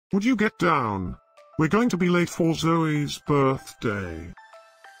Would you get down? We're going to be late for Zoe's birthday.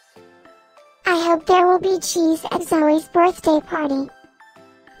 I hope there will be cheese at Zoe's birthday party.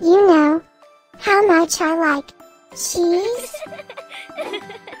 You know how much I like cheese.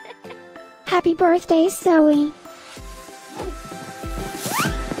 Happy birthday, Zoe.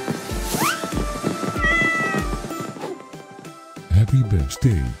 Happy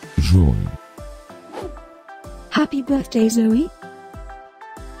birthday, Zoe. Happy birthday, Zoe.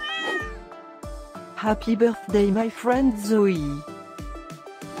 Happy birthday, my friend Zoe.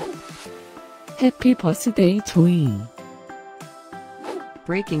 Happy birthday, Zoe.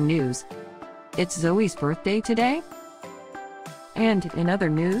 Breaking news. It's Zoe's birthday today? And in other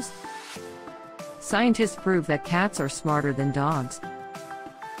news, scientists prove that cats are smarter than dogs.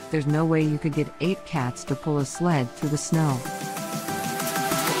 There's no way you could get 8 cats to pull a sled through the snow.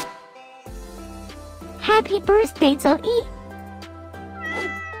 Happy birthday, Zoe.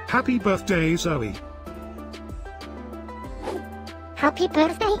 Happy birthday, Zoe. Happy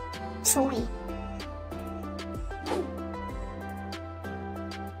birthday, Zoe.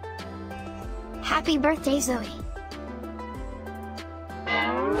 Happy birthday, Zoe.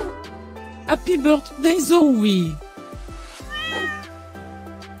 Happy birthday, Zoe.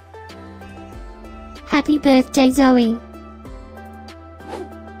 Happy birthday, Zoe.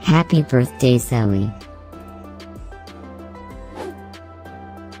 Happy birthday, Zoe.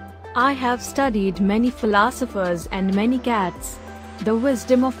 I have studied many philosophers and many cats. The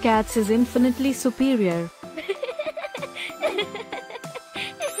wisdom of cats is infinitely superior.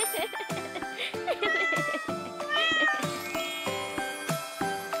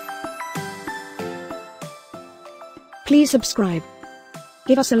 Please subscribe,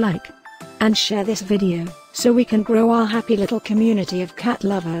 give us a like, and share this video, so we can grow our happy little community of cat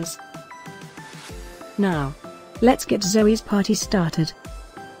lovers. Now, let's get Zoe's party started.